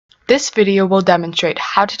This video will demonstrate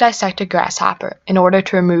how to dissect a grasshopper in order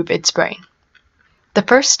to remove its brain. The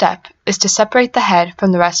first step is to separate the head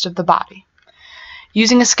from the rest of the body.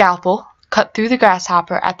 Using a scalpel, cut through the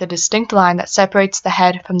grasshopper at the distinct line that separates the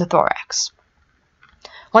head from the thorax.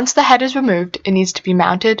 Once the head is removed, it needs to be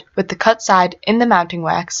mounted with the cut side in the mounting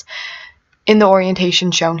wax in the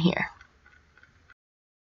orientation shown here.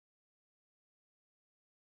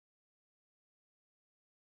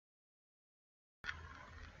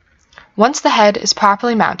 Once the head is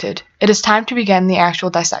properly mounted, it is time to begin the actual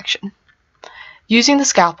dissection. Using the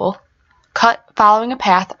scalpel, cut following a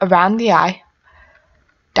path around the eye,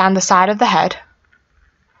 down the side of the head,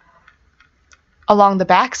 along the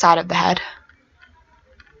back side of the head,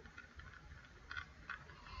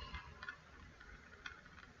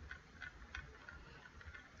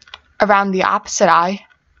 around the opposite eye,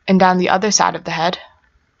 and down the other side of the head,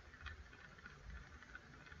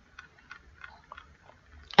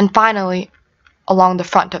 and finally along the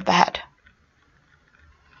front of the head.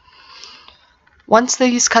 Once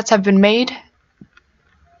these cuts have been made,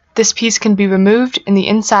 this piece can be removed and the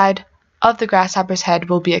inside of the grasshopper's head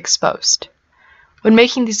will be exposed. When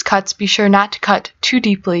making these cuts, be sure not to cut too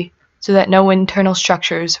deeply so that no internal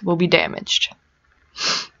structures will be damaged.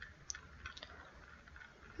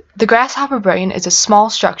 The grasshopper brain is a small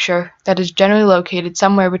structure that is generally located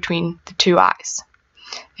somewhere between the two eyes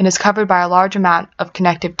and is covered by a large amount of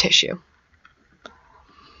connective tissue.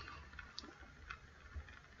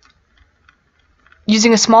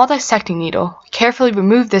 Using a small dissecting needle, carefully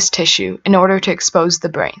remove this tissue in order to expose the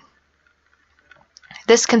brain.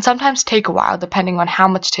 This can sometimes take a while depending on how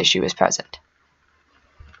much tissue is present.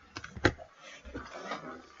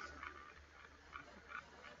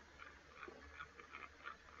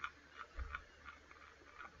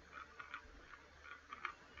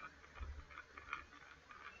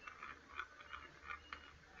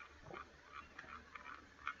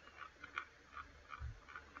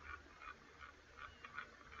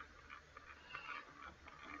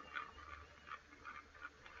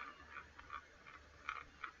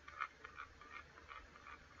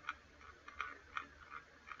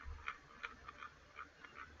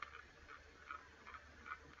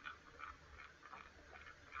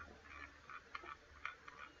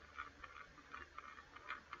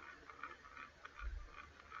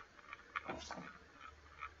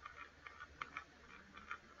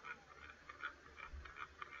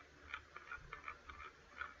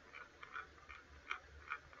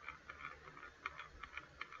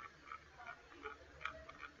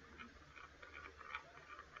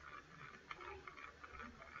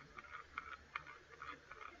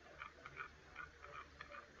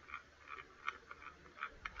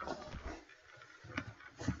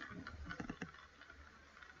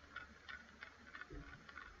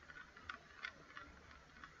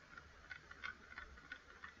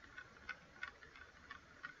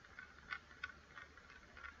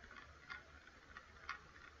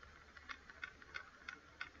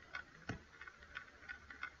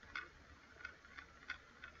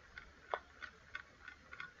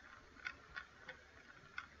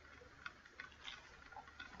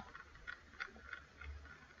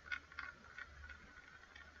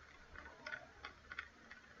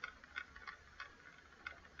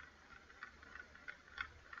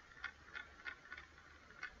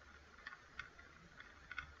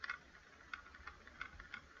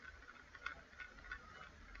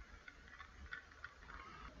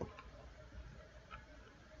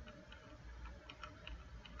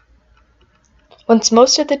 Once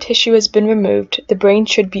most of the tissue has been removed, the brain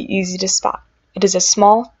should be easy to spot. It is a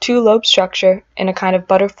small, two-lobe structure in a kind of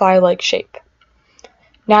butterfly-like shape.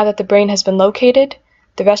 Now that the brain has been located,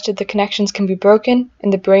 the rest of the connections can be broken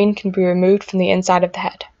and the brain can be removed from the inside of the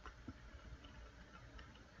head.